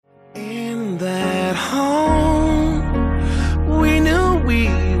that home, we knew we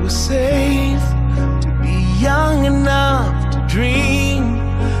were safe to be young enough to dream,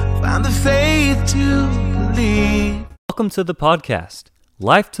 find the faith to believe. Welcome to the podcast,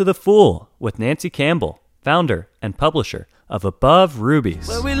 Life to the Full, with Nancy Campbell, founder and publisher of Above Rubies.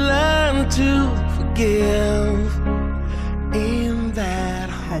 Where we learn to forgive in that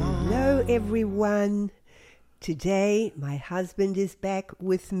home. Hello, everyone. Today, my husband is back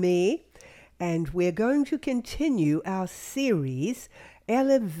with me, and we're going to continue our series,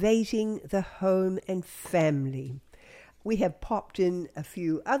 Elevating the Home and Family. We have popped in a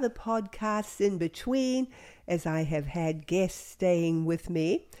few other podcasts in between, as I have had guests staying with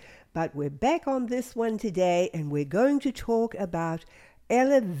me, but we're back on this one today, and we're going to talk about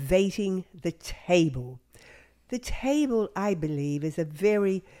elevating the table. The table, I believe, is a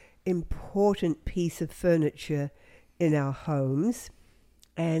very important piece of furniture in our homes,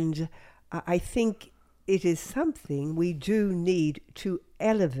 and I think it is something we do need to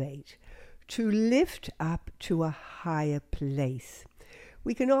elevate, to lift up to a higher place.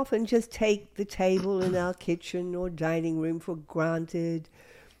 We can often just take the table in our kitchen or dining room for granted,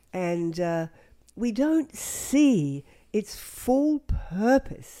 and we don't see its full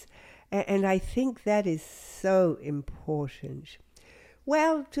purpose, and I think that is so important.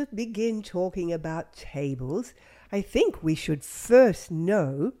 Well, to begin talking about tables, I think we should first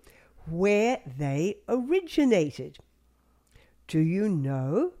know where they originated. Do you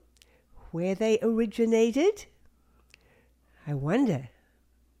know where they originated? I wonder.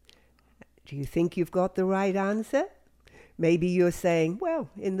 Do you think you've got the right answer? Maybe you're saying, well,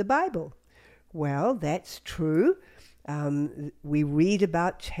 in the Bible. Well, that's true. We read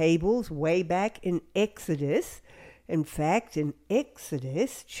about tables way back in Exodus. In fact, in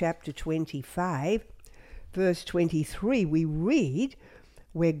Exodus chapter 25, verse 23, we read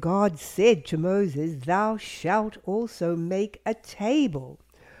where God said to Moses, "Thou shalt also make a table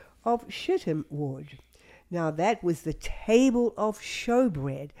of shittim wood." Now that was the table of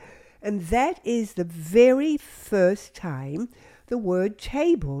showbread, and that is the very first time the word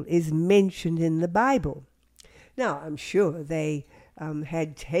table is mentioned in the Bible. Now, I'm sure they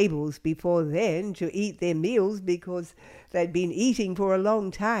had tables before then to eat their meals, because they'd been eating for a long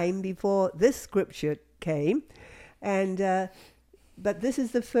time before this scripture came, and but this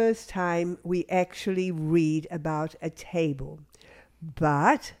is the first time we actually read about a table.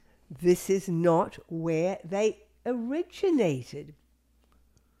 But this is not where they originated.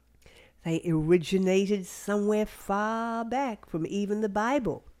 They originated somewhere far back from even the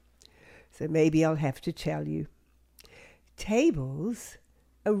Bible. So maybe I'll have to tell you. Tables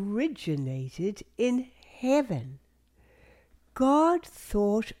originated in heaven. God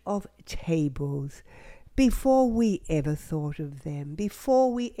thought of tables before we ever thought of them,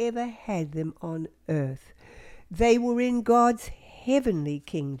 before we ever had them on earth. They were in God's heavenly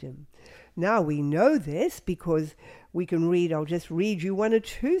kingdom. Now we know this because we can read, I'll just read you one or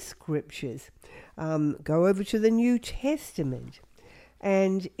two scriptures. Go over to the New Testament,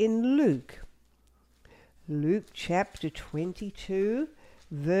 and in Luke chapter 22,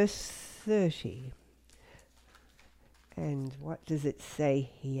 verse 30. And what does it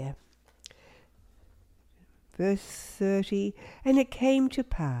say here? Verse 30, and it came to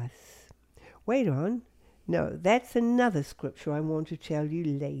pass. Wait on. No, that's another scripture I want to tell you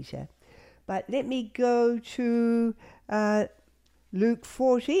later. But let me go to Luke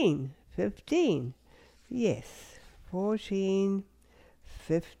 14:15. Yes,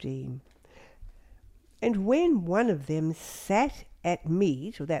 14:15. And when one of them sat at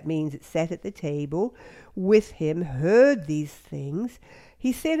meat, or that means it sat at the table, with him, heard these things,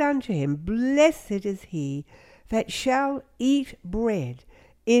 he said unto him, Blessed is he that shall eat bread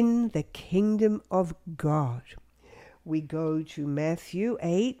in the kingdom of God. We go to Matthew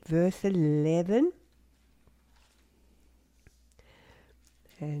 8, verse 11.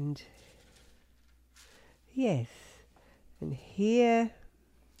 And yes, and here,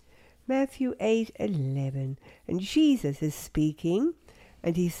 Matthew 8:11, and Jesus is speaking,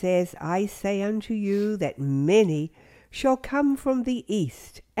 and he says, I say unto you that many shall come from the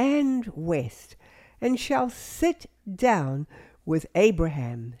east and west, and shall sit down with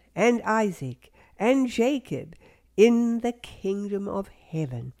Abraham and Isaac and Jacob in the kingdom of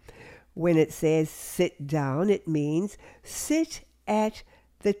heaven. When it says sit down, it means sit at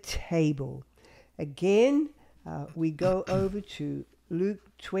the table. Again, we go over to Luke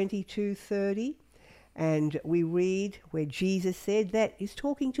 22:30, and we read where Jesus said that he's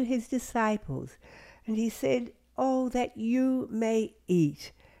talking to his disciples, and he said, Oh, that you may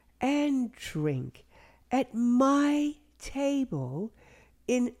eat and drink at my table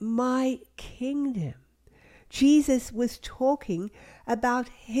in my kingdom. Jesus was talking about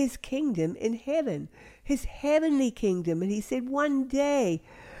his kingdom in heaven, his heavenly kingdom. And he said, one day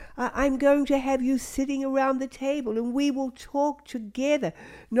I'm going to have you sitting around the table and we will talk together,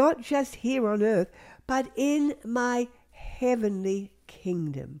 not just here on earth, but in my heavenly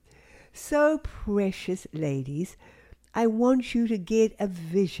kingdom. So precious, ladies, I want you to get a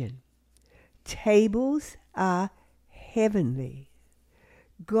vision. Tables are heavenly.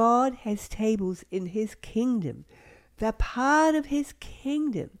 God has tables in his kingdom. They're part of his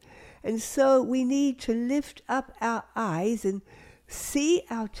kingdom. And so we need to lift up our eyes and see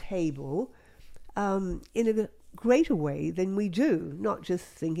our table in a greater way than we do. Not just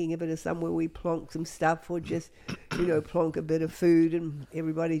thinking of it as somewhere we plonk some stuff or just, plonk a bit of food and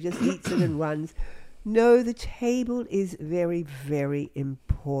everybody just eats it and runs. No, the table is very, very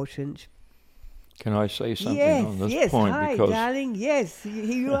important. Can I say something on this point? Hi, because darling. Yes,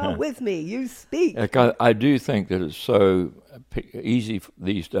 you are with me. You speak. I do think that it's so easy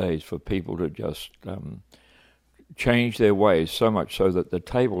these days for people to just change their ways, so much so that the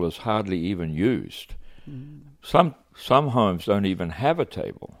table is hardly even used. Some homes don't even have a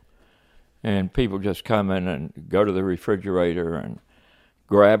table, and people just come in and go to the refrigerator and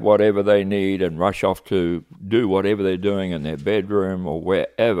grab whatever they need and rush off to do whatever they're doing in their bedroom or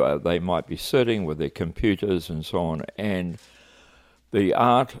wherever they might be sitting with their computers and so on. And the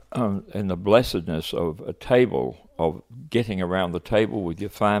art and the blessedness of a table, of getting around the table with your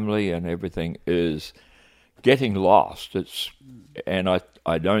family and everything, is getting lost. And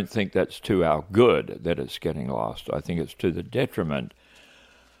I don't think that's to our good that it's getting lost. I think it's to the detriment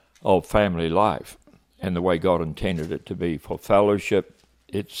of family life and the way God intended it to be for fellowship.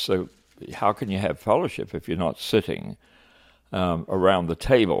 How can you have fellowship if you're not sitting around the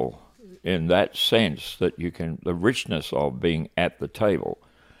table in that sense that you can, the richness of being at the table?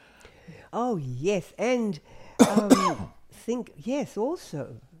 Oh, yes. And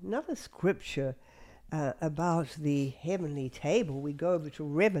also, another scripture about the heavenly table. We go over to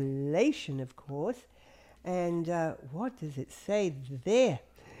Revelation, of course. And what does it say there?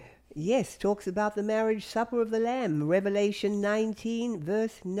 Yes, talks about the marriage supper of the Lamb. Revelation 19,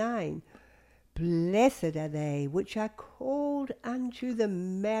 verse 9. Blessed are they which are called unto the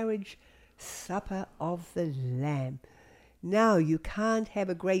marriage supper of the Lamb. Now, you can't have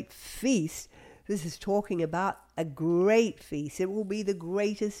a great feast. This is talking about a great feast. It will be the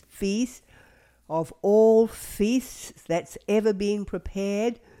greatest feast of all feasts that's ever been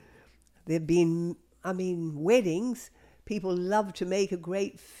prepared. There have been, weddings. People love to make a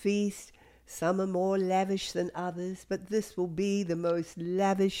great feast. Some are more lavish than others, but this will be the most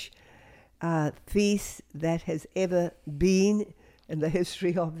lavish feast that has ever been in the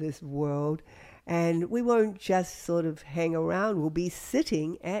history of this world. And we won't just sort of hang around. We'll be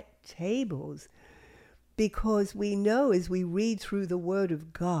sitting at tables, because we know as we read through the Word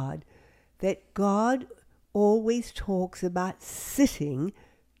of God that God always talks about sitting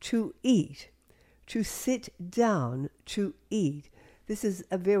to eat. To sit down to eat. This is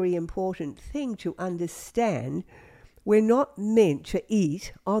a very important thing to understand. We're not meant to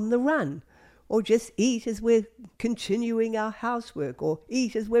eat on the run, or just eat as we're continuing our housework, or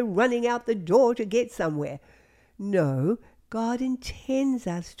eat as we're running out the door to get somewhere. No, God intends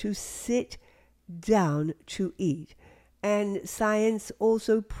us to sit down to eat. And science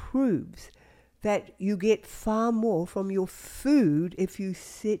also proves that you get far more from your food if you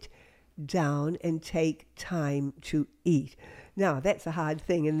sit down and take time to eat. Now, that's a hard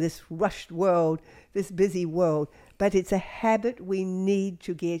thing in this rushed world, this busy world, but it's a habit we need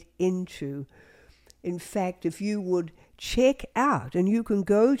to get into. In fact, if you would check out, and you can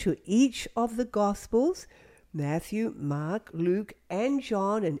go to each of the Gospels, Matthew, Mark, Luke, and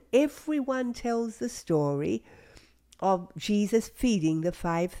John, and everyone tells the story of Jesus feeding the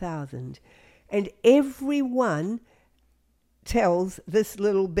 5,000. And everyone tells this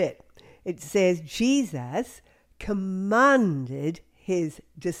little bit. It says Jesus commanded his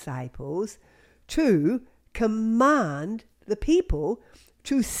disciples to command the people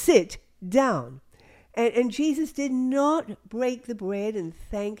to sit down. And Jesus did not break the bread and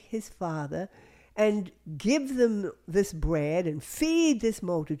thank his Father and give them this bread and feed this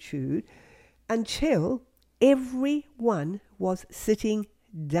multitude until everyone was sitting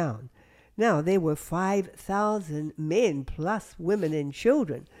down. Now, there were 5,000 men plus women and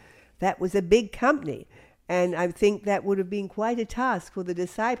children. That was a big company. And I think that would have been quite a task for the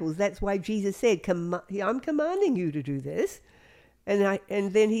disciples. That's why Jesus said, I'm commanding you to do this. And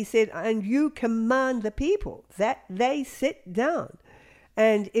then he said, and you command the people that they sit down.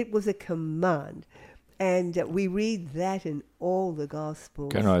 And it was a command. And we read that in all the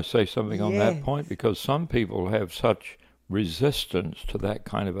Gospels. Can I say something on that Yes. point? Because some people have such resistance to that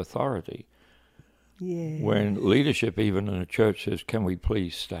kind of authority. Yeah. When leadership, even in a church, says, "Can we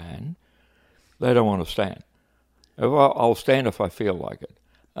please stand?" They don't want to stand. I'll stand if I feel like it.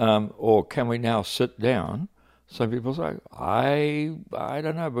 Or can we now sit down? Some people say, I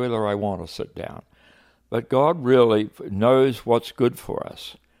don't know whether I want to sit down. But God really knows what's good for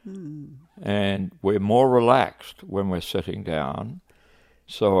us. And we're more relaxed when we're sitting down.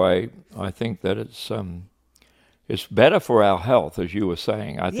 So I think that it's better for our health, as you were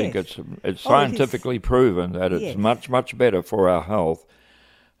saying. I think it's scientifically proven that it's much, much better for our health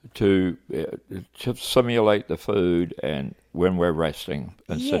to simulate the food and when we're resting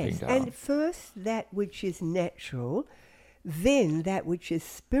and sitting down. And first that which is natural, then that which is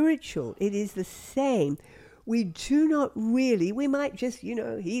spiritual. It is the same. We do not really, we might just,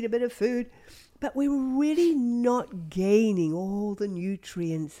 eat a bit of food, but we're really not gaining all the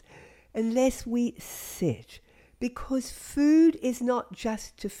nutrients unless we sit. Because food is not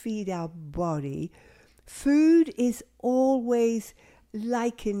just to feed our body. Food is always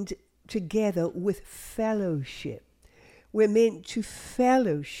likened together with fellowship. We're meant to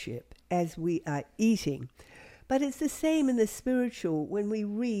fellowship as we are eating. But it's the same in the spiritual when we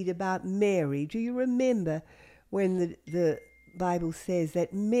read about Mary. Do you remember when the Bible says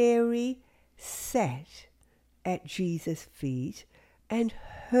that Mary sat at Jesus' feet and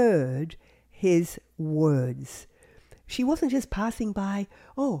heard his words? She wasn't just passing by,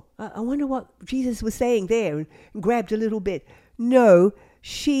 I wonder what Jesus was saying there, and grabbed a little bit. No,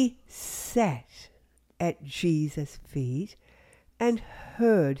 she sat at Jesus' feet and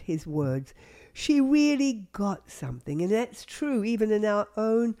heard his words. She really got something, and that's true even in our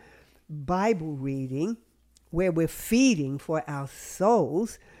own Bible reading, where we're feeding for our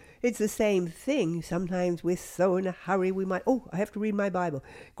souls. It's the same thing. Sometimes we're so in a hurry, we might, I have to read my Bible,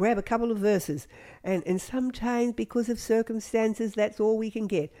 grab a couple of verses, and sometimes because of circumstances, that's all we can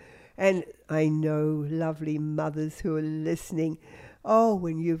get. And I know lovely mothers who are listening,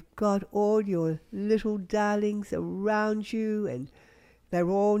 when you've got all your little darlings around you and they're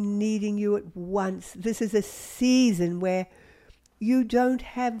all needing you at once. This is a season where you don't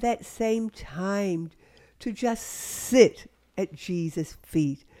have that same time to just sit at Jesus'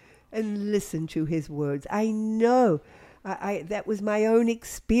 feet and listen to his words. I know that was my own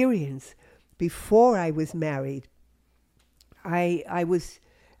experience before I was married. I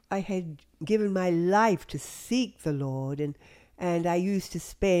had given my life to seek the Lord, and I used to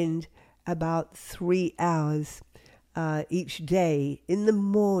spend about 3 hours each day in the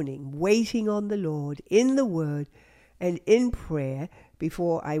morning waiting on the Lord in the Word and in prayer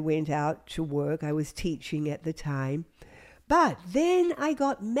before I went out to work. I was teaching at the time. But then I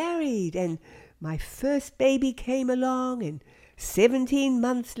got married and my first baby came along, and 17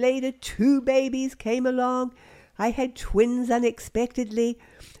 months later 2 babies came along. I had twins unexpectedly,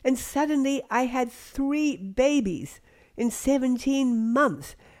 and suddenly I had 3 babies in 17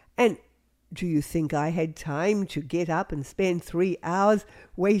 months. And do you think I had time to get up and spend 3 hours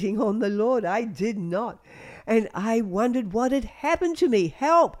waiting on the Lord? I did not. And I wondered what had happened to me.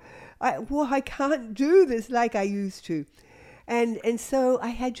 Help! I can't do this like I used to. And so I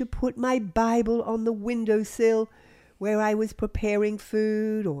had to put my Bible on the windowsill where I was preparing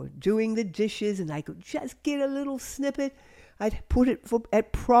food or doing the dishes, and I could just get a little snippet. I'd put it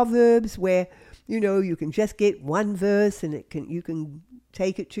at Proverbs, where, you can just get one verse and you can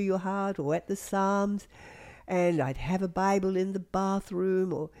take it to your heart, or at the Psalms. And I'd have a Bible in the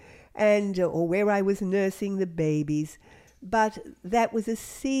bathroom or where I was nursing the babies. But that was a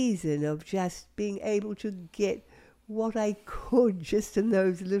season of just being able to get what I could just in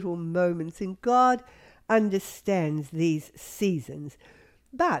those little moments. And God understands these seasons.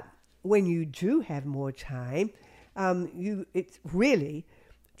 But when you do have more time, it's really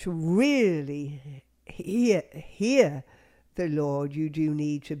to really hear the Lord. You do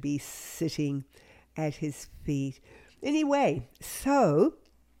need to be sitting at his feet. Anyway, so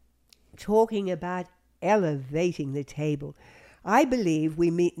talking about elevating the table, I believe we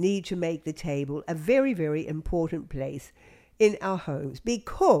need to make the table a very, very important place in our homes,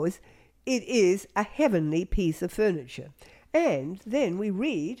 because it is a heavenly piece of furniture. And then we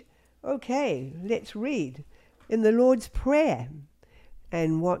read, let's read in the Lord's Prayer.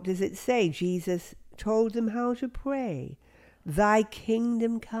 And what does it say? Jesus told them how to pray. Thy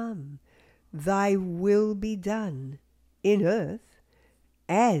kingdom come, thy will be done in earth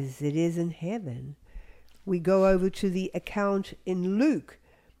as it is in heaven. We go over to the account in Luke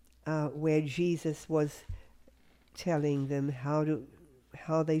where Jesus was telling them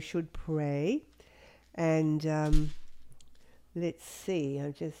how they should pray. And let's see,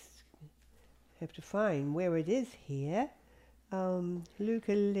 I just have to find where it is here. Luke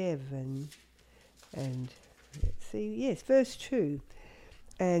 11. And let's see, yes, verse 2.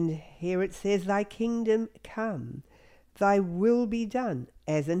 And here it says, thy kingdom come, thy will be done,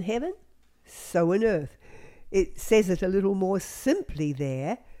 as in heaven, so in earth. It says it a little more simply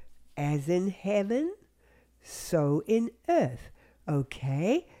there, as in heaven, so in earth.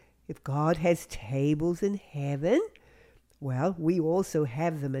 Okay, if God has tables in heaven, well, we also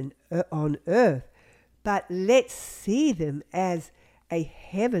have them on earth. But let's see them as a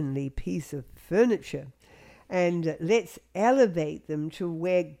heavenly piece of furniture. And let's elevate them to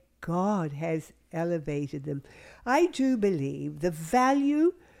where God has elevated them. I do believe the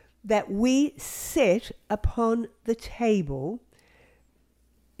value that we set upon the table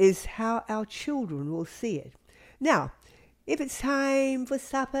is how our children will see it. Now, if it's time for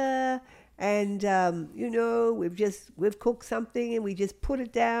supper and, we've cooked something and we just put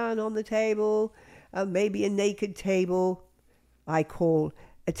it down on the table, maybe a naked table, I call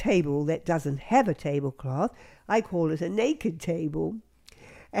a table that doesn't have a tablecloth, I call it a naked table.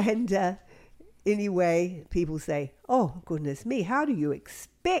 And anyway, people say, oh, goodness me, how do you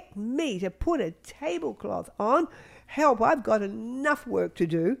expect me to put a tablecloth on? Help, I've got enough work to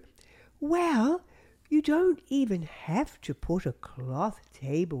do. Well, you don't even have to put a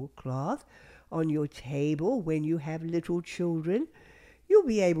tablecloth on your table when you have little children. You'll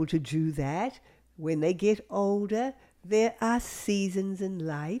be able to do that when they get older. There are seasons in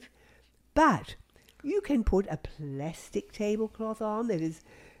life, but you can put a plastic tablecloth on. That is,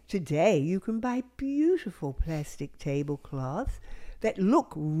 today you can buy beautiful plastic tablecloths that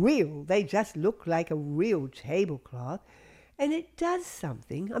look real. They just look like a real tablecloth, and it does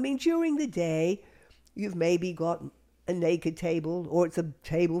something. I mean, during the day, you've maybe got a naked table, or it's a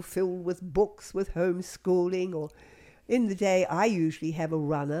table filled with books, with homeschooling, or in the day I usually have a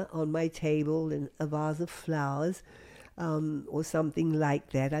runner on my table and a vase of flowers, or something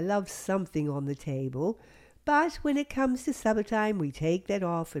like that. I love something on the table. But when it comes to supper time, we take that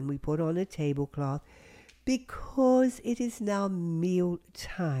off and we put on a tablecloth because it is now meal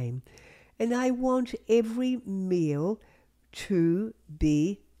time. And I want every meal to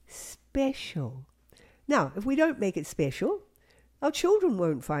be special. Now, if we don't make it special, our children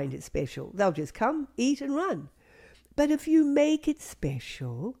won't find it special. They'll just come, eat and run. But if you make it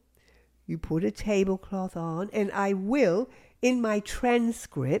special, you put a tablecloth on, and I will, in my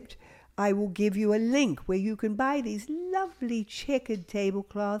transcript, I will give you a link where you can buy these lovely checkered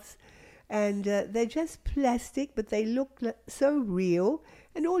tablecloths, and they're just plastic, but they look so real,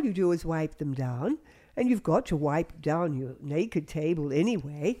 and all you do is wipe them down, and you've got to wipe down your naked table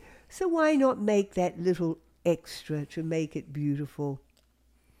anyway, so why not make that little extra to make it beautiful?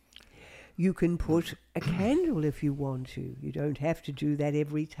 You can put a candle if you want to. You don't have to do that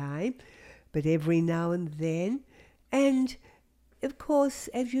every time, but every now and then. And, of course,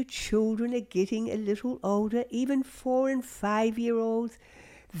 as your children are getting a little older, even 4- and 5-year-olds,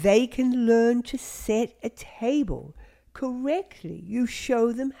 they can learn to set a table correctly. You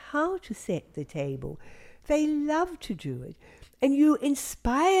show them how to set the table. They love to do it. And you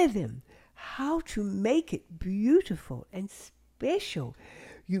inspire them how to make it beautiful and special.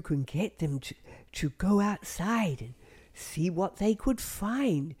 You can get them to go outside and see what they could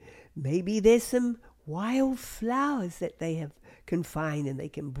find. Maybe there's some wild flowers that they can find and they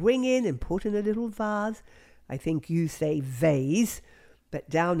can bring in and put in a little vase. I think you say vase, but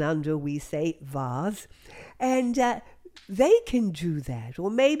down under we say vase. And they can do that. Or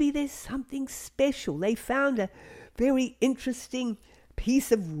maybe there's something special. They found a very interesting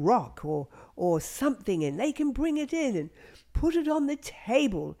piece of rock or something, and they can bring it in and put it on the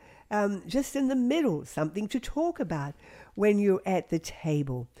table, just in the middle, something to talk about when you're at the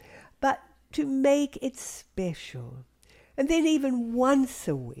table. But to make it special. And then even once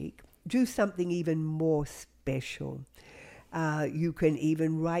a week, do something even more special. You can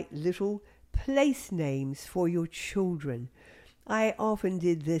even write little place names for your children. I often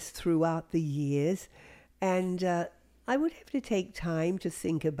did this throughout the years, and I would have to take time to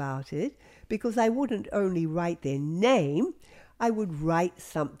think about it, because I wouldn't only write their name, I would write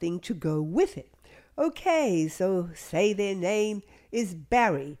something to go with it. Okay, so say their name is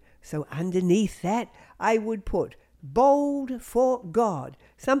Barry. So underneath that, I would put bold for God,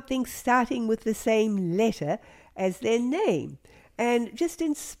 something starting with the same letter as their name, and just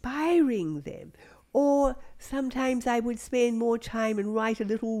inspiring them. Or sometimes I would spend more time and write a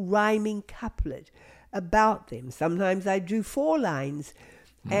little rhyming couplet about them. Sometimes I'd do 4 lines,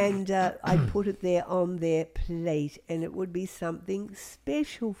 and I'd put it there on their plate, and it would be something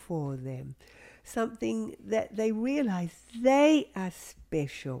special for them. something that they realize they are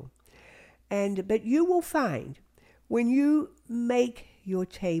special. But you will find when you make your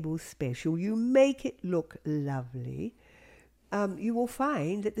table special, you make it look lovely, you will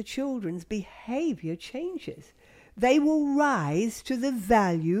find that the children's behavior changes. They will rise to the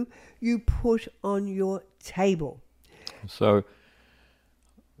value you put on your table. So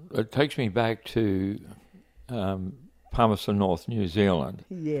it takes me back to Palmerston North, New Zealand.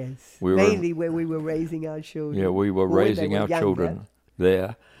 Yes, Mainly where we were raising our children. Yeah, we were raising our children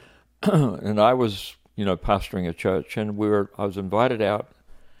there. And I was, pastoring a church, and I was invited out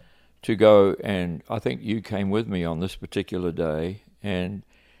to go, and I think you came with me on this particular day, and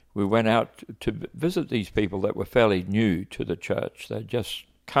we went out to visit these people that were fairly new to the church. They'd just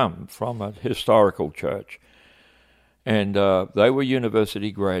come from a historical church. And they were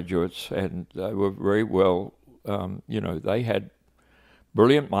university graduates, and they were very well, they had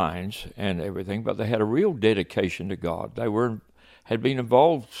brilliant minds and everything, but they had a real dedication to God. They had been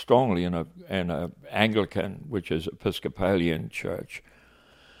involved strongly in a Anglican, which is Episcopalian church.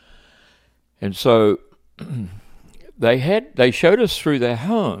 And so they showed us through their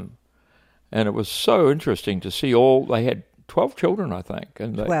home, and it was so interesting to see they had 12 children, I think.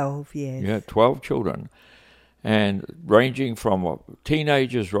 12, yes. Yeah, 12 children. And ranging from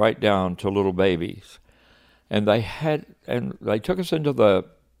teenagers right down to little babies. And they took us into the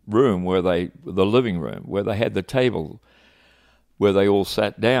room the living room, where they had the table where they all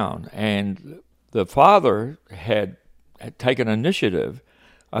sat down. And the father had taken initiative,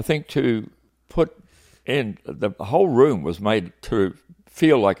 I think, to put in, the whole room was made to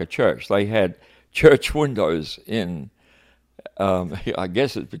feel like a church. They had church windows in, I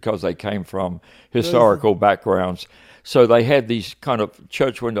guess it's because they came from historical backgrounds. So they had these kind of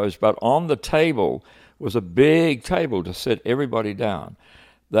church windows, but on the table was a big table to sit everybody down.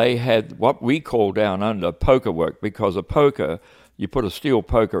 They had what we call down under poker work, because a poker, you put a steel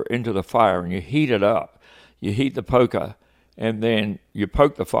poker into the fire and you heat it up. You heat the poker, and then you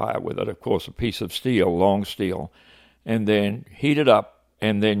poke the fire with it, of course, a piece of steel, long steel, and then heat it up,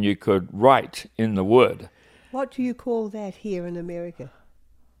 and then you could write in the wood. What do you call that here in America?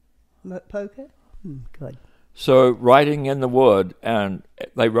 Poker? Good. So writing in the wood, and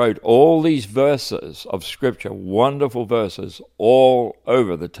they wrote all these verses of Scripture, wonderful verses, all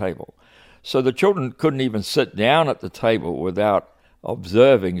over the table. So the children couldn't even sit down at the table without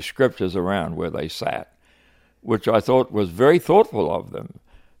observing Scriptures around where they sat, which I thought was very thoughtful of them,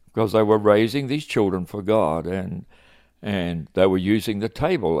 because they were raising these children for God, and they were using the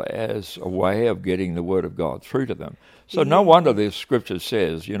table as a way of getting the Word of God through to them. So no wonder the Scripture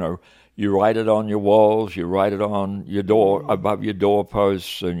says, you write it on your walls, you write it on your door, above your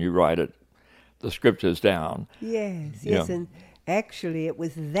doorposts, and you write the Scriptures down. Yes, and actually it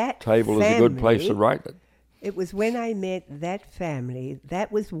was that table family, is a good place to write it. It was when I met that family,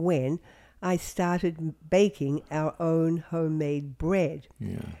 that was when I started baking our own homemade bread.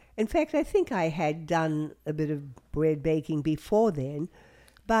 Yeah. In fact, I think I had done a bit of bread baking before then,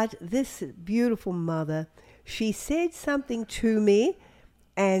 but this beautiful mother, she said something to me,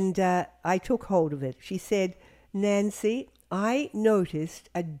 and I took hold of it. She said, "Nancy, I noticed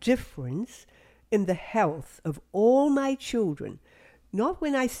a difference in the health of all my children, not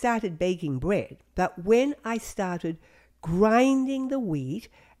when I started baking bread, but when I started grinding the wheat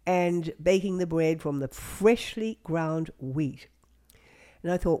and baking the bread from the freshly ground wheat."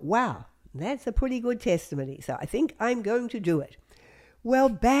 And I thought, wow, that's a pretty good testimony, so I think I'm going to do it. Well,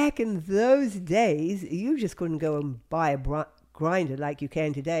 back in those days, you just couldn't go and buy a grinder like you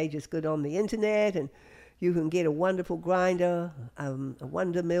can today. Just go on the internet and you can get a wonderful grinder, a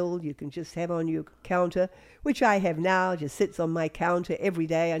Wonder Mill you can just have on your counter, which I have now, just sits on my counter every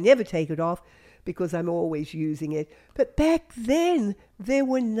day. I never take it off because I'm always using it. But back then, there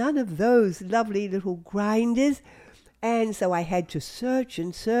were none of those lovely little grinders. And so I had to search,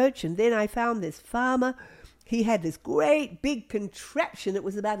 and then I found this farmer. He had this great big contraption that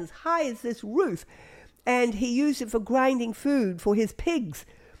was about as high as this roof, and he used it for grinding food for his pigs.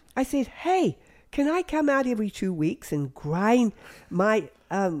 I said, "Hey, can I come out every 2 weeks and grind my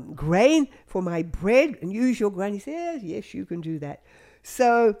grain for my bread and use your grind?" He said, "Yes, you can do that."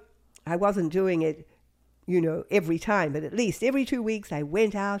 So I wasn't doing it, every time, but at least every 2 weeks I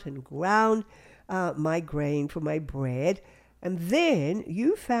went out and ground my grain for my bread. And then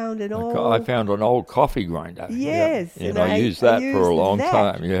you found an old... I found an old coffee grinder. Yes. Yeah. And I used that for a long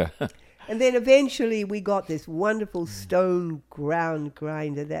time, yeah. And then eventually we got this wonderful stone ground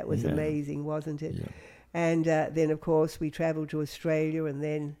grinder. That was amazing, wasn't it? Yeah. And then, of course, we traveled to Australia and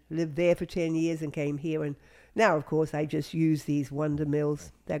then lived there for 10 years and came here. And now, of course, I just use these Wonder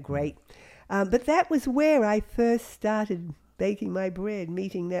Mills. They're great. But that was where I first started baking my bread,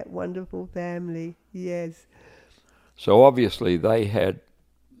 meeting that wonderful family. Yes. So obviously they had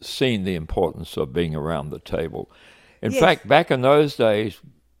seen the importance of being around the table. In fact, back in those days,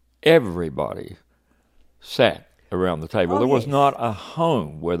 everybody sat around the table. There was not a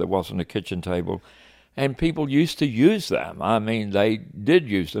home where there wasn't a kitchen table, and people used to use them. I mean, they did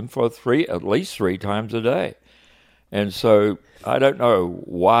use them for at least three times a day. And so I don't know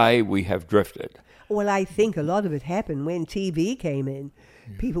why we have drifted. Well, I think a lot of it happened when TV came in.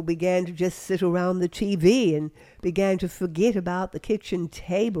 People began to just sit around the TV and began to forget about the kitchen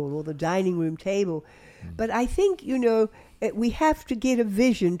table or the dining room table. But I think, we have to get a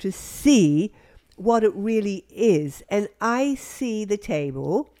vision to see what it really is. And I see the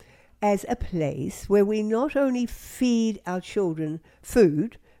table as a place where we not only feed our children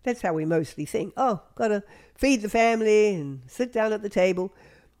food, that's how we mostly think, got to feed the family and sit down at the table.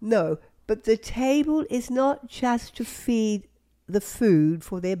 No, but the table is not just to feed the food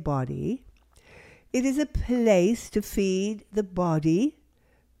for their body. It is a place to feed the body,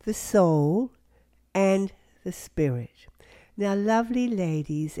 the soul, and the spirit. Now, lovely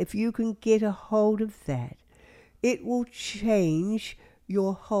ladies, if you can get a hold of that, it will change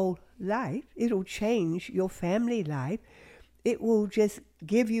your whole life. It'll change your family life. It will just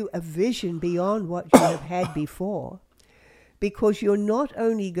give you a vision beyond what you have had before. Because you're not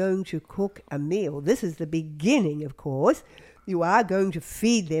only going to cook a meal, this is the beginning, of course. You are going to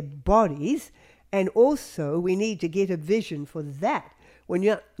feed their bodies, and also we need to get a vision for that. When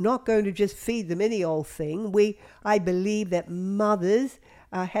you're not going to just feed them any old thing, I believe that mothers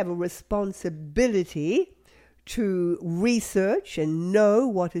have a responsibility to research and know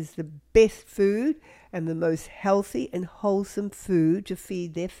what is the best food and the most healthy and wholesome food to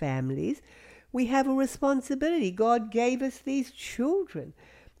feed their families. We have a responsibility. God gave us these children,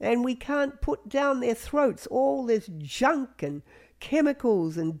 and we can't put down their throats all this junk and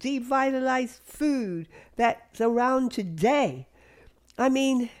chemicals and devitalized food that's around today. I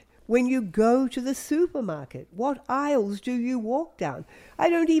mean, when you go to the supermarket, what aisles do you walk down? I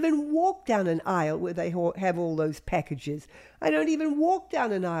don't even walk down an aisle where they have all those packages. I don't even walk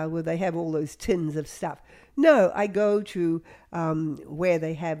down an aisle where they have all those tins of stuff. No, I go to where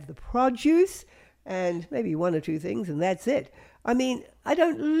they have the produce and maybe one or two things, and that's it. I mean, I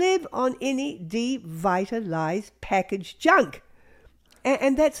don't live on any devitalized packaged junk.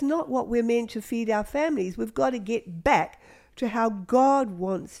 And that's not what we're meant to feed our families. We've got to get back to how God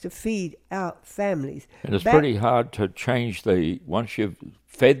wants to feed our families. And it's pretty hard to change once you've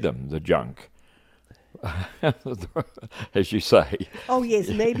fed them the junk, as you say. Oh, yes,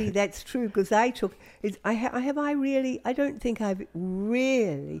 maybe that's true, because I don't think I've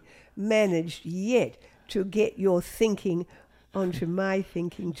really managed yet to get your thinking onto my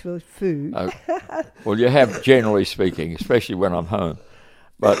thinking to food. Well, you have, generally speaking, especially when I'm home.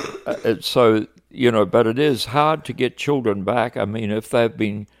 But but it is hard to get children back. I mean, if they've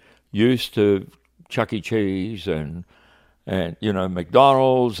been used to Chuck E. Cheese and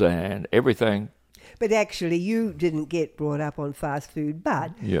McDonald's and everything. But actually, you didn't get brought up on fast food.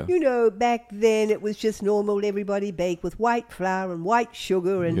 But, yeah. Back then it was just normal. Everybody baked with white flour and white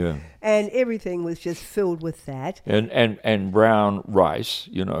sugar, and everything was just filled with that. And brown rice,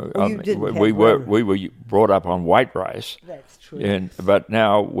 we were brought up on white rice. That's true. But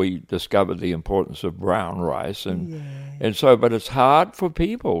now we discovered the importance of brown rice, but it's hard for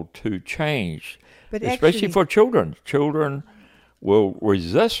people to change, but especially for children. Children will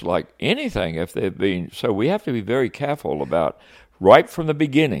resist like anything if they've been. So we have to be very careful about, right from the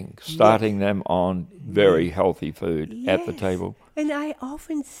beginning, starting them on very healthy food at the table. And I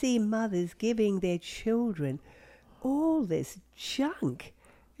often see mothers giving their children all this junk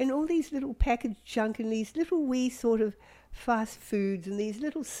and all these little packaged junk and these little wee sort of fast foods and these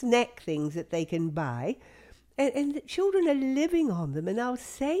little snack things that they can buy. And the children are living on them. And I'll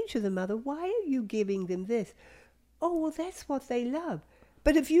say to the mother, why are you giving them this? Oh, well, that's what they love.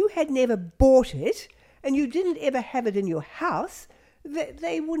 But if you had never bought it and you didn't ever have it in your house,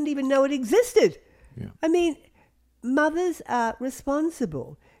 they wouldn't even know it existed. Yeah. I mean, mothers are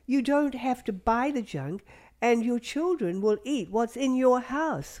responsible. You don't have to buy the junk, and your children will eat what's in your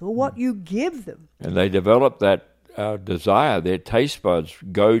house or what you give them. And they develop that desire. Their taste buds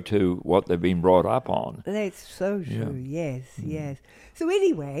go to what they've been brought up on. That's so true. Yes. So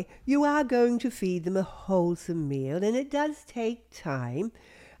anyway, you are going to feed them a wholesome meal, and it does take time.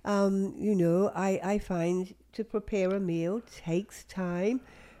 I find to prepare a meal takes time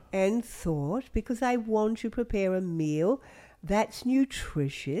and thought, because I want to prepare a meal that's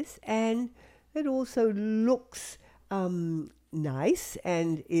nutritious and it also looks nice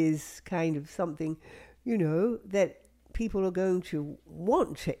and is kind of something, that people are going to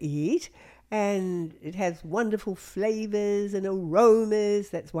want to eat. And it has wonderful flavors and aromas.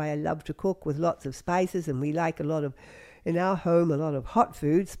 That's why I love to cook with lots of spices. And we like in our home, a lot of hot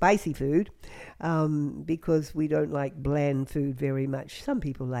food, spicy food, because we don't like bland food very much. Some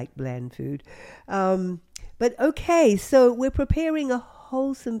people like bland food. But okay, so we're preparing a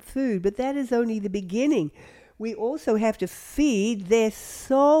wholesome food, but that is only the beginning. We also have to feed their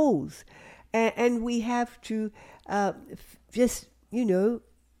souls. And we have to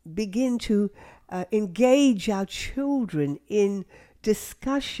begin to engage our children in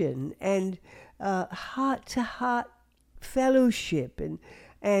discussion and heart-to-heart fellowship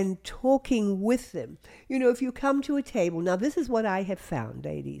and talking with them. If you come to a table, now this is what I have found,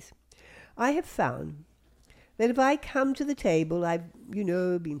 ladies. I have found that if I come to the table, I've,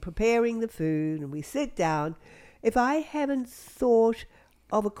 been preparing the food and we sit down, if I haven't thought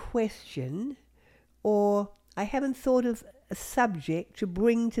of a question or I haven't thought of a subject to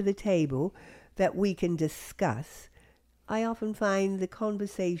bring to the table that we can discuss, I often find the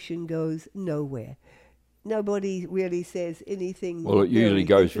conversation goes nowhere. Nobody really says anything. Well, it usually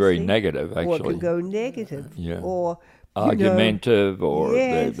goes very negative, actually. Or it can go negative. Yeah. Or argumentative, or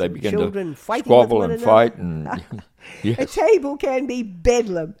yes, they begin to squabble and fight. And yes. A table can be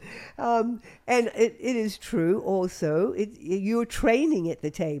bedlam. And it is true also. You're training at the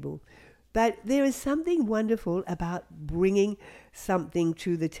table. But there is something wonderful about bringing something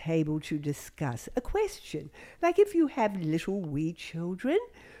to the table to discuss. A question. Like if you have little wee children,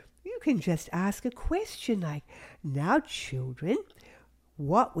 you can just ask a question like, now children,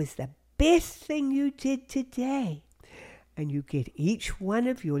 what was the best thing you did today? And you get each one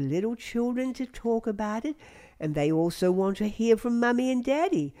of your little children to talk about it. And they also want to hear from Mummy and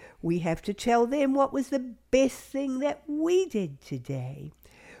Daddy. We have to tell them what was the best thing that we did today.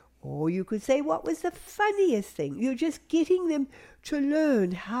 Or you could say, what was the funniest thing? You're just getting them to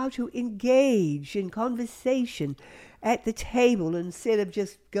learn how to engage in conversation at the table instead of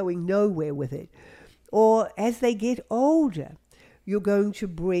just going nowhere with it. Or as they get older, you're going to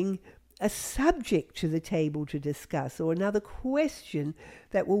bring a subject to the table to discuss, or another question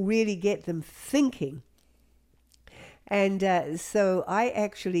that will really get them thinking. And so I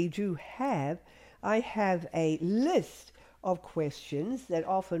actually I have a list of questions that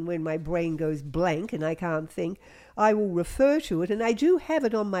often when my brain goes blank and I can't think, I will refer to it. And I do have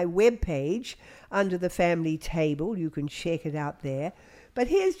it on my webpage under the family table. You can check it out there. But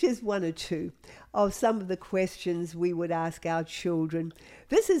here's just one or two of some of the questions we would ask our children.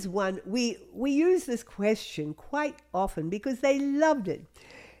 This is one, we use this question quite often because they loved it.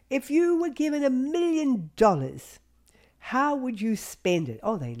 If you were given $1 million, how would you spend it?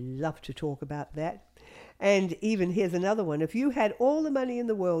 Oh, they love to talk about that. And even here's another one. If you had all the money in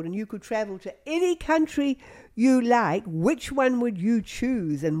the world and you could travel to any country you like, which one would you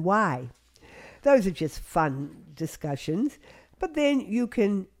choose and why? Those are just fun discussions. But then you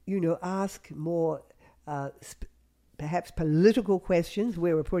can, ask more perhaps political questions.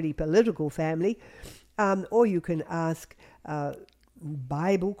 We're a pretty political family. Or you can ask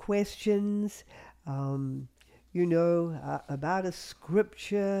Bible questions, about a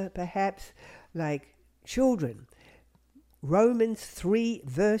scripture, perhaps, like children. Romans 3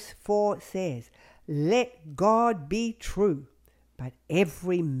 verse 4 says, "Let God be true, but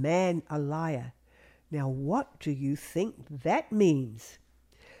every man a liar." Now, what do you think that means?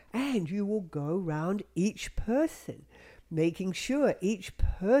 And you will go round each person, making sure each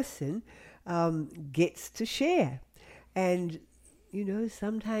person gets to share. And,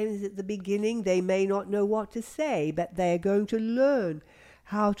 sometimes at the beginning they may not know what to say, but they are going to learn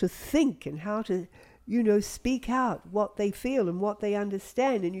how to think and how to, speak out what they feel and what they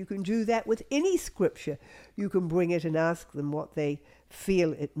understand. And you can do that with any scripture. You can bring it and ask them what they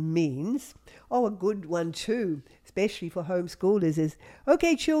feel it means. Oh, a good one too, especially for homeschoolers, is,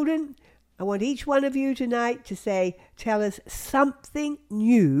 okay, children, I want each one of you tonight to tell us something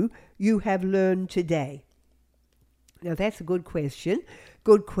new you have learned today. Now, that's a good question.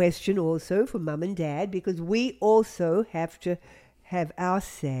 Good question also for Mum and Dad, because we also have to have our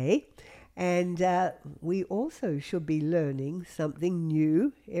say. And we also should be learning something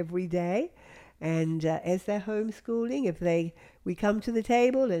new every day. And as they're homeschooling, we come to the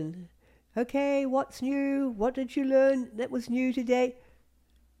table and, okay, what's new? What did you learn that was new today?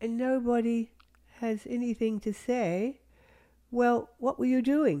 And nobody has anything to say. Well, what were you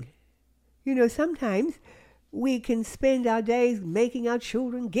doing? Sometimes we can spend our days making our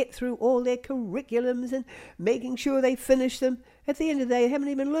children get through all their curriculums and making sure they finish them. At the end of the day, they haven't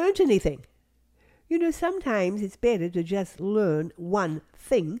even learned anything. You know, sometimes it's better to just learn one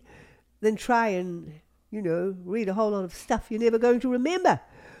thing than try and, read a whole lot of stuff you're never going to remember.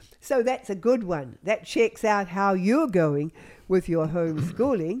 So that's a good one. That checks out how you're going with your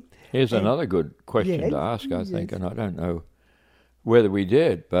homeschooling. Here's another good question to ask, I think, and I don't know whether we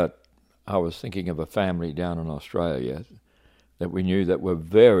did, but I was thinking of a family down in Australia that we knew that were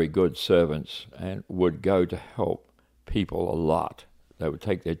very good servants and would go to help people a lot. They would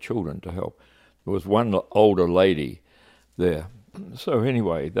take their children to help. There was one older lady there. So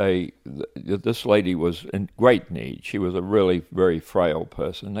anyway, this lady was in great need. She was a really very frail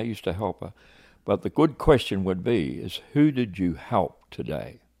person. They used to help her. But the good question would be, is who did you help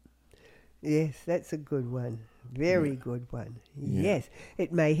today? Yes, that's a good one. Very good one. Yes.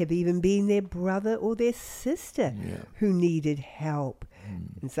 It may have even been their brother or their sister who needed help.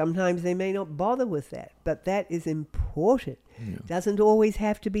 And sometimes they may not bother with that, but that is important. Doesn't always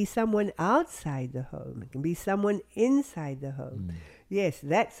have to be someone outside the home. It can be someone inside the home. Yes,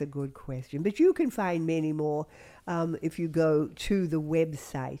 that's a good question. But you can find many more if you go to the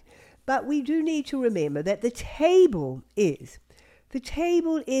website. But we do need to remember that the table is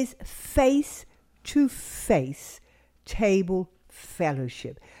face-to-face table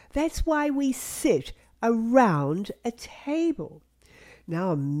fellowship. That's why we sit around a table.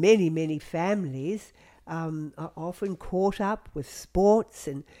 Now, many families are often caught up with sports,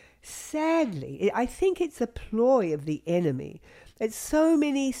 and sadly, I think it's a ploy of the enemy that so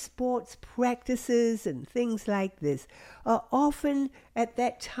many sports practices and things like this are often at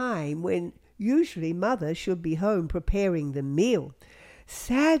that time when usually mother should be home preparing the meal.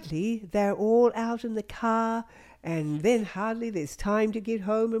 Sadly, they're all out in the car, and then hardly there's time to get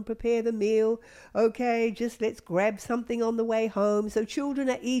home and prepare the meal. Okay, just let's grab something on the way home. So children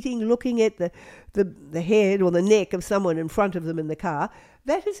are eating, looking at the head or the neck of someone in front of them in the car.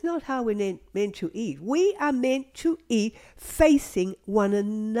 That is not how we're meant to eat. We are meant to eat facing one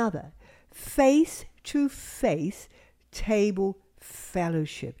another. Face-to-face table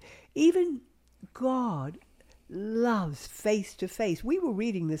fellowship. Even God loves face-to-face. We were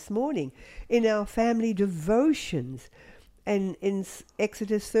reading this morning in our family devotions and in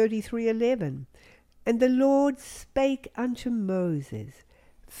Exodus 33:11. And the Lord spake unto Moses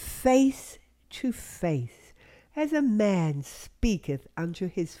face-to-face, as a man speaketh unto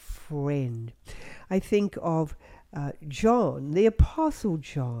his friend. I think of John, the Apostle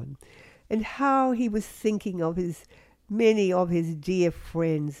John, and how he was thinking of many of his dear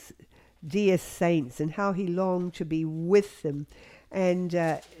friends, dear saints, and how he longed to be with them. And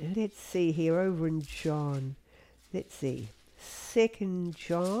let's see here, over in John, 2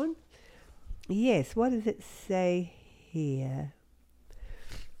 John. Yes, what does it say here?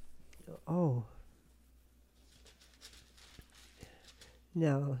 Oh,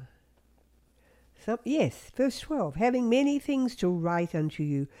 no. Yes, verse 12. Having many things to write unto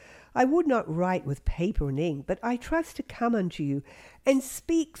you, I would not write with paper and ink, but I trust to come unto you and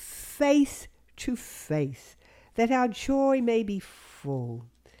speak face to face, that our joy may be full.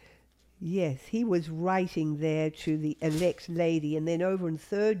 Yes, he was writing there to the elect lady, and then over in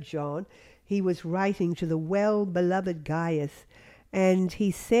 3 John, he was writing to the well-beloved Gaius, and he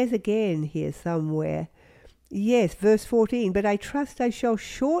says again here somewhere, yes, verse 14, but I trust I shall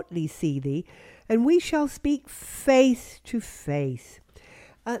shortly see thee, and we shall speak face to face.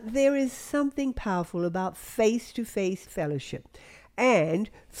 There is something powerful about face-to-face fellowship. And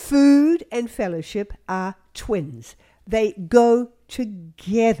food and fellowship are twins. They go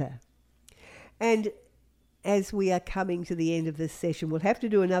together. And as we are coming to the end of this session, we'll have to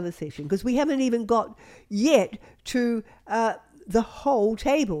do another session because we haven't even got yet to the whole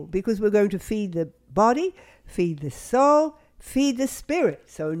table, because we're going to feed the body, feed the soul, feed the spirit.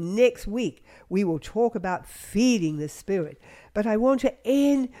 So next week we will talk about feeding the spirit. But I want to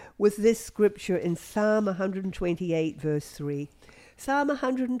end with this scripture in Psalm 128 verse 3. Psalm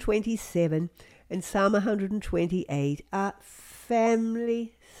 127 and Psalm 128 are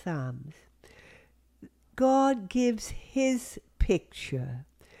family psalms. God gives his picture,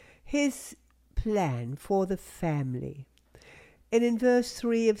 his plan for the family. And in verse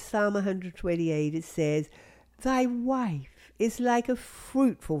 3 of Psalm 128 it says, Thy wife is like a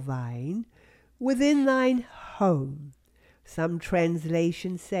fruitful vine within thine home. Some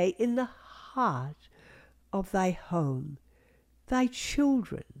translations say, in the heart of thy home. Thy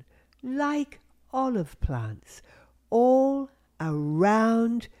children like olive plants all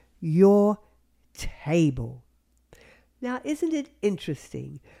around your table. Now, isn't it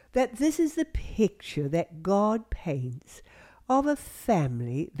interesting that this is the picture that God paints of a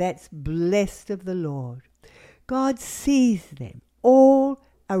family that's blessed of the Lord? God sees them all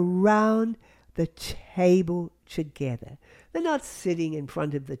around the table together. They're not sitting in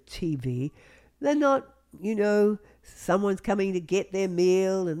front of the TV. They're not, someone's coming to get their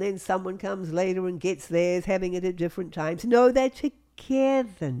meal and then someone comes later and gets theirs, having it at different times. No, they're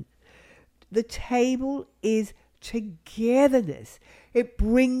together. The table is togetherness. It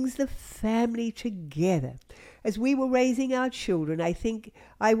brings the family together. As we were raising our children, I think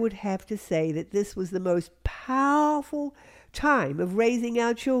I would have to say that this was the most powerful time of raising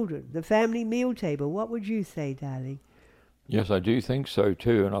our children, the family meal table. What would you say, darling? Yes, I do think so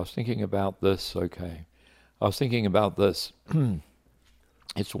too. And I was thinking about this,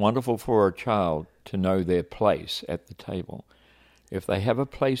 It's wonderful for a child to know their place at the table. If they have a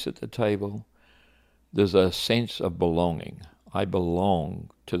place at the table, there's a sense of belonging. I belong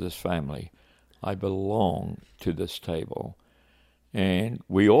to this family. I belong to this table. And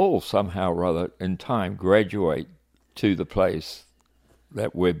we all somehow or other in time graduate to the place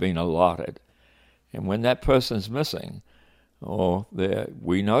that we've been allotted. And when that person's missing,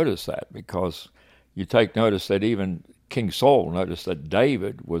 we notice that, because you take notice that even King Saul noticed that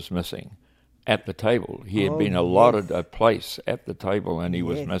David was missing at the table. He had been allotted a place at the table, and he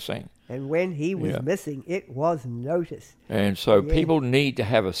was missing. And when he was missing, it was noticed. And so people need to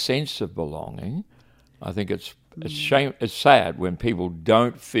have a sense of belonging. I think it's sad when people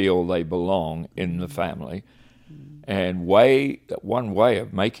don't feel they belong in the family. And one way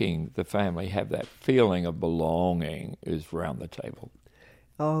of making the family have that feeling of belonging is around the table.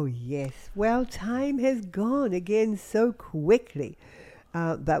 Oh, yes. Well, time has gone again so quickly.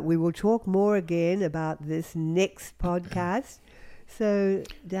 But we will talk more again about this next podcast. So,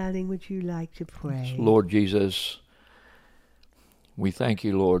 darling, would you like to pray? Lord Jesus, we thank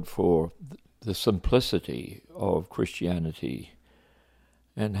you, Lord, for the simplicity of Christianity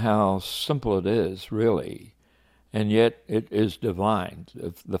and how simple it is, really. And yet it is divine,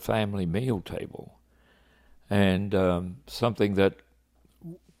 the family meal table. And something that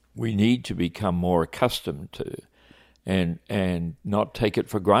we need to become more accustomed to and not take it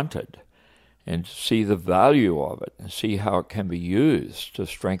for granted, and see the value of it and see how it can be used to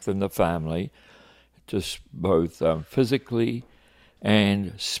strengthen the family, just both physically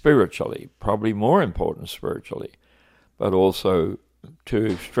and spiritually, probably more important spiritually, but also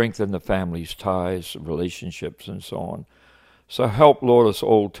to strengthen the family's ties, relationships, and so on. So help, Lord, us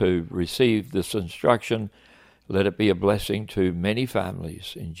all to receive this instruction. Let it be a blessing to many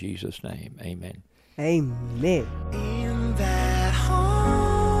families. In Jesus' name, amen. Amen. In that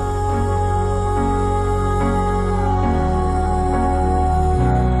home